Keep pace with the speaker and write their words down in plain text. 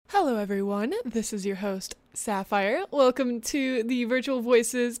Hello, everyone. This is your host, Sapphire. Welcome to the Virtual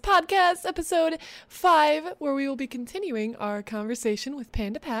Voices podcast, episode 5, where we will be continuing our conversation with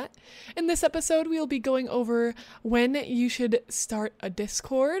PandahPat. In this episode, we will be going over when you should start a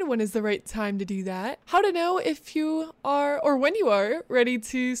Discord, when is the right time to do that, how to know if you are, or when you are, ready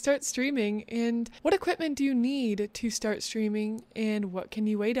to start streaming, and what equipment do you need to start streaming, and what can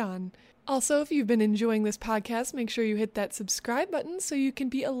you wait on. Also, if you've been enjoying this podcast, make sure you hit that subscribe button so you can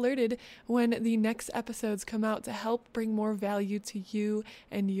be alerted when the next episodes come out to help bring more value to you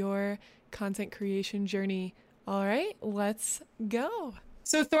and your content creation journey. All right, let's go.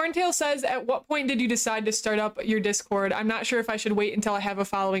 So Thorntail says, at what point did you decide to start up your Discord? I'm not sure if I should wait until I have a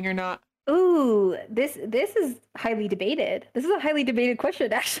following or not. Ooh, this is highly debated. This is a highly debated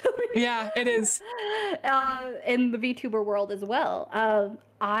question, actually. Yeah, it is. In the VTuber world as well.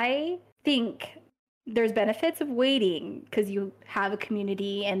 I think there's benefits of waiting because you have a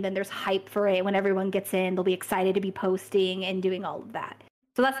community and then there's hype for it. When everyone gets in, they'll be excited to be posting and doing all of that.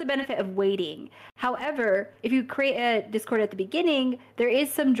 So that's the benefit of waiting. However, if you create a Discord at the beginning, there is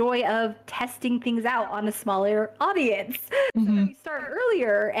some joy of testing things out on a smaller audience. So if you start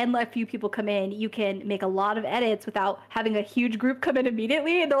earlier and let a few people come in, you can make a lot of edits without having a huge group come in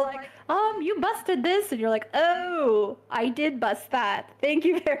immediately. And they're like, you busted this. And you're like, oh, I did bust that. Thank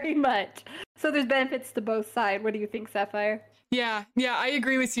you very much. So there's benefits to both sides. What do you think, Sapphire? Yeah, I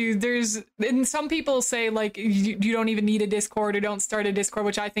agree with you. And some people say like you don't even need a Discord or don't start a Discord,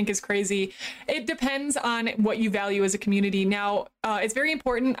 which I think is crazy. It depends on what you value as a community. Now, it's very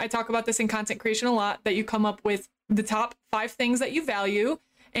important. I talk about this in content creation a lot, that you come up with the top 5 things that you value.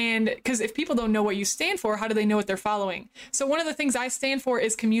 And because if people don't know what you stand for, how do they know what they're following? So one of the things I stand for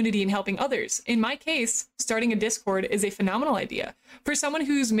is community and helping others. In my case, starting a Discord is a phenomenal idea. For someone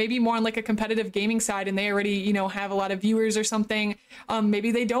who's maybe more on like a competitive gaming side and they already, have a lot of viewers or something,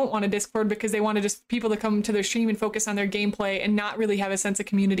 maybe they don't want a Discord because they want to just people to come to their stream and focus on their gameplay and not really have a sense of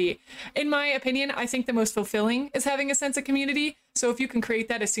community. In my opinion, I think the most fulfilling is having a sense of community. So if you can create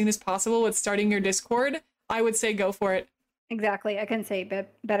that as soon as possible with starting your Discord, I would say go for it. Exactly. I couldn't say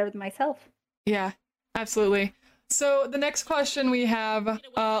better than myself. Yeah, absolutely. So the next question we have,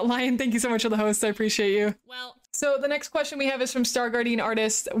 Lion, thank you so much for the host. I appreciate you. So the next question we have is from Star Guardian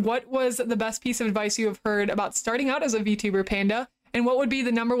Artist. What was the best piece of advice you have heard about starting out as a VTuber, Panda? And what would be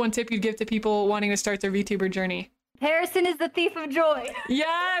the number one tip you'd give to people wanting to start their VTuber journey? Comparison is the thief of joy.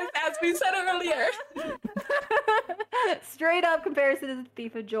 Yes, as we said earlier. Straight up, comparison is the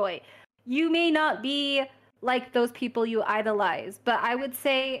thief of joy. You may not be like those people you idolize, but I would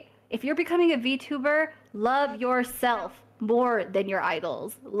say if you're becoming a VTuber, love yourself more than your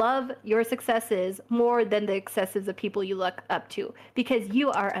idols. Love your successes more than the successes of people you look up to, because you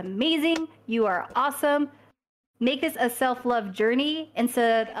are amazing, you are awesome. Make this a self-love journey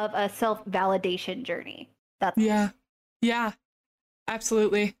instead of a self-validation journey. Yeah,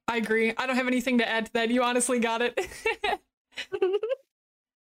 absolutely. I agree. I don't have anything to add to that. You honestly got it.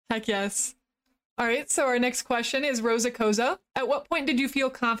 Heck yes. All right, so our next question is Rosa Koza. At what point did you feel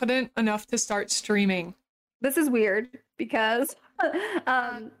confident enough to start streaming? This is weird because,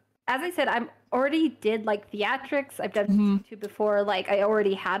 as I said, I'm already did like theatrics. I've done YouTube before. Like I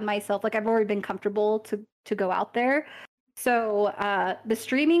already had myself, like I've already been comfortable to go out there. So the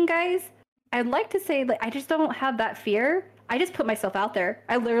streaming guys, I'd like to say like I just don't have that fear. I just put myself out there.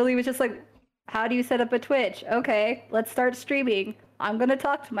 I literally was just like, how do you set up a Twitch? Okay, let's start streaming. I'm going to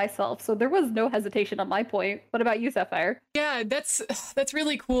talk to myself. So there was no hesitation on my point. What about you, Sapphire? Yeah, that's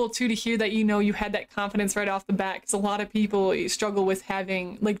really cool too to hear that, you had that confidence right off the bat, because a lot of people struggle with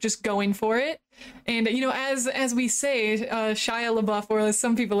having like just going for it. And, as we say, Shia LaBeouf, or as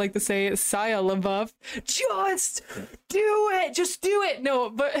some people like to say, Shia LaBeouf, just do it. Just do it. No,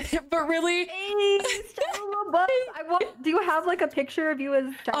 but really. Hey, Shia LaBeouf. Do you have like a picture of you as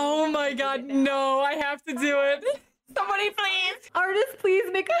Shia? Oh my God, no, I have to do it. Somebody please. Artist, please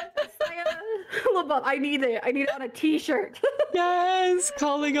make a LaBeouf. I need it. I need it on a t-shirt. Yes,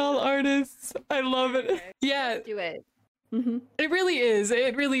 calling all artists. I love it. Okay. Yeah. Let's do it. It really is.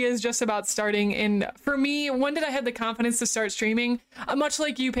 It really is just about starting. And for me, when did I have the confidence to start streaming? Much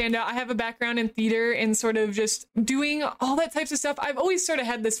like you, Panda, I have a background in theater and sort of just doing all that types of stuff. I've always sort of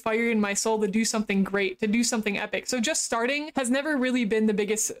had this fire in my soul to do something great, to do something epic. So just starting has never really been the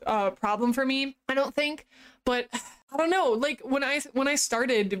biggest problem for me, I don't think. But I don't know, like when I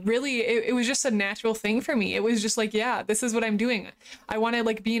started, really, it was just a natural thing for me. It was just like, yeah, this is what I'm doing. I want to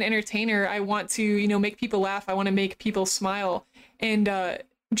like be an entertainer. I want to, make people laugh. I want to make people smile. And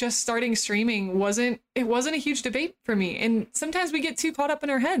just starting streaming wasn't a huge debate for me. And sometimes we get too caught up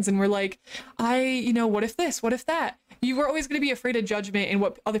in our heads and we're like, what if this? What if that? you were always going to be afraid of judgment and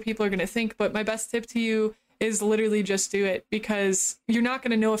what other people are going to think. But my best tip to you is literally just do it, because you're not going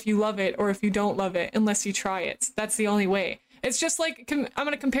to know if you love it or if you don't love it unless you try it. That's the only way. It's just like, I'm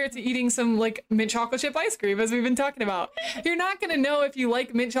going to compare it to eating some like mint chocolate chip ice cream, as we've been talking about. You're not going to know if you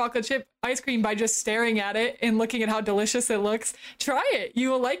like mint chocolate chip ice cream by just staring at it and looking at how delicious it looks. Try it.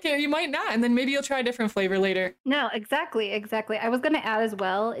 You will like it, or you might not. And then maybe you'll try a different flavor later. No, exactly. I was going to add as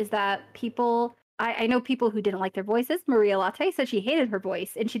well is that people, I know people who didn't like their voices. Maria Latte said she hated her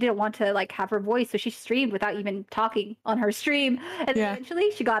voice and she didn't want to like have her voice. So she streamed without even talking on her stream. And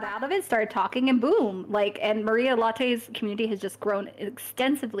eventually she got out of it, started talking, and boom. Like, and Maria Latte's community has just grown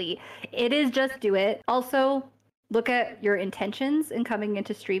extensively. It is just do it. Also, look at your intentions in coming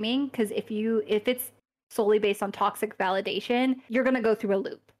into streaming. Because if it's solely based on toxic validation, you're going to go through a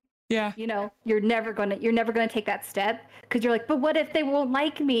loop. Yeah. You know, you're never gonna take that step, because you're like, but what if they won't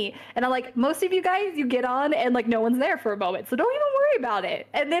like me? And I'm like, most of you guys, you get on and like no one's there for a moment, so don't even worry about it.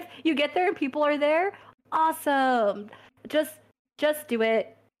 And if you get there and people are there, awesome. Just do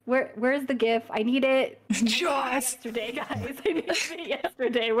it. Where's the GIF? I need it. Yesterday, guys. I need it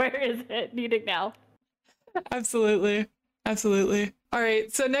yesterday. Where is it? Need it now. Absolutely. All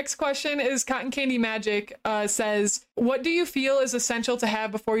right, so next question is Cotton Candy Magic says, what do you feel is essential to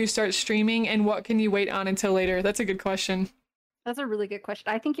have before you start streaming, and what can you wait on until later? That's a good question. That's a really good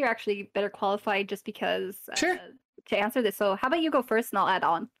question. I think you're actually better qualified just because Sure. To answer this. So how about you go first and I'll add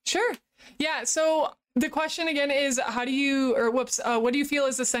on? Sure. Yeah, so the question again is, what do you feel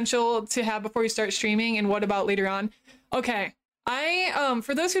is essential to have before you start streaming, and what about later on? Okay.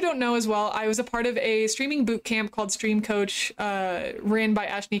 For those who don't know as well, I was a part of a streaming boot camp called Stream Coach, ran by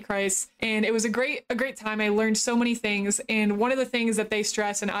Ashley Kreis, and it was a great time. I learned so many things, and one of the things that they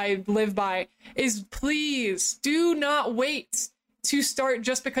stress and I live by is, please do not wait to start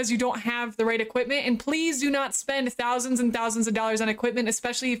just because you don't have the right equipment, and please do not spend thousands and thousands of dollars on equipment,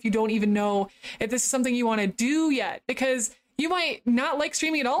 especially if you don't even know if this is something you want to do yet, because you might not like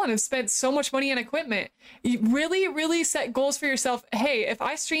streaming at all and have spent so much money on equipment. You really set goals for yourself. Hey, if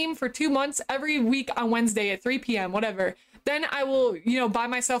I stream for 2 months every week on Wednesday at 3 p.m., whatever, then I will, buy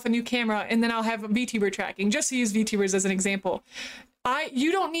myself a new camera, and then I'll have VTuber tracking, just to use VTubers as an example.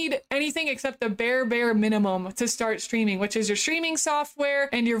 You don't need anything except the bare minimum to start streaming, which is your streaming software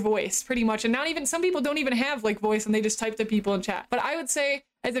and your voice, pretty much. And not even, some people don't even have like voice and they just type to people in chat. But I would say,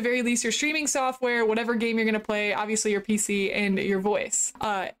 at the very least, your streaming software, whatever game you're going to play, obviously your PC, and your voice.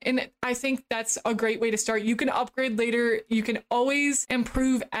 And I think that's a great way to start. You can upgrade later. You can always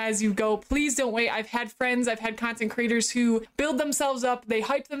improve as you go. Please don't wait. I've had content creators who build themselves up, they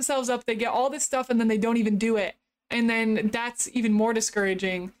hype themselves up, they get all this stuff, and then they don't even do it. And then that's even more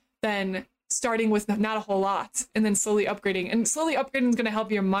discouraging than starting with not a whole lot and then slowly upgrading. And slowly upgrading is going to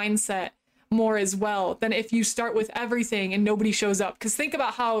help your mindset more as well than if you start with everything and nobody shows up. Because think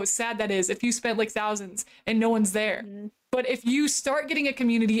about how sad that is if you spent like thousands and no one's there. Mm-hmm. But if you start getting a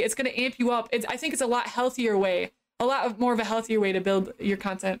community, it's going to amp you up. I think it's a lot more of a healthier way to build your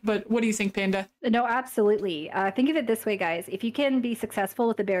content. But what do you think, Panda? No, absolutely. Think of it this way, guys. If you can be successful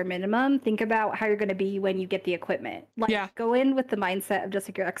with the bare minimum, think about how you're going to be when you get the equipment. Go in with the mindset of just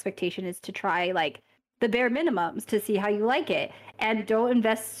like your expectation is to try like the bare minimums to see how you like it, and don't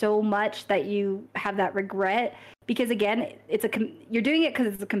invest so much that you have that regret. Because again, you're doing it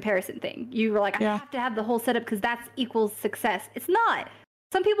because it's a comparison thing. You were like, I have to have the whole setup because that equals success. It's not.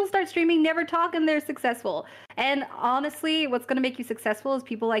 Some people start streaming, never talk, and they're successful. And honestly, what's going to make you successful is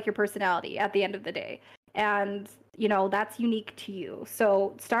people like your personality at the end of the day. And, that's unique to you.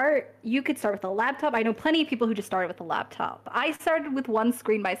 So you could start with a laptop. I know plenty of people who just started with a laptop. I started with one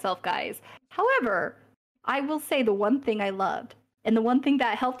screen myself, guys. However, I will say the one thing I loved, and the one thing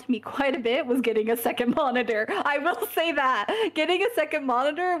that helped me quite a bit, was getting a second monitor. I will say that. Getting a second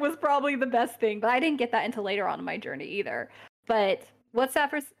monitor was probably the best thing, but I didn't get that until later on in my journey either. But what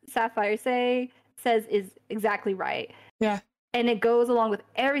Sapphire says is exactly right. Yeah. And it goes along with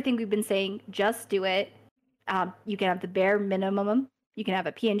everything we've been saying. Just do it. You can have the bare minimum. You can have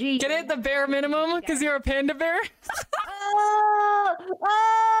a PNG. Get it? The bare minimum? Because you're a panda bear?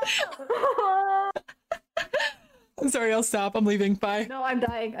 I'm sorry, I'll stop. I'm leaving. Bye. No, I'm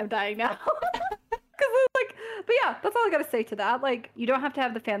dying now. But yeah, that's all I gotta say to that. Like, you don't have to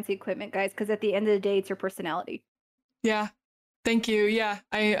have the fancy equipment, guys, because at the end of the day, it's your personality. Yeah. Thank you. Yeah,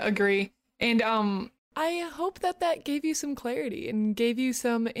 I agree. And I hope that gave you some clarity and gave you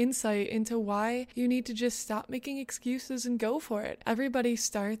some insight into why you need to just stop making excuses and go for it. Everybody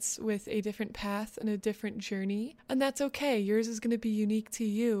starts with a different path and a different journey, and that's okay. Yours is going to be unique to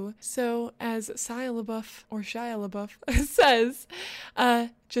you. So as Shia LaBeouf says,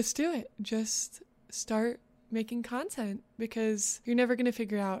 just do it. Just start making content, because you're never going to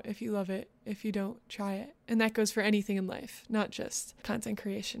figure out if you love it if you don't try it. And that goes for anything in life, not just content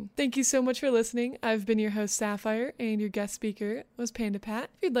creation. Thank you so much for listening. I've been your host, Sapphire, and your guest speaker was PandahPat.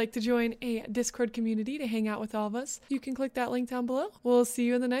 If you'd like to join a Discord community to hang out with all of us, you can click that link down below. We'll see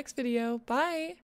you in the next video. Bye!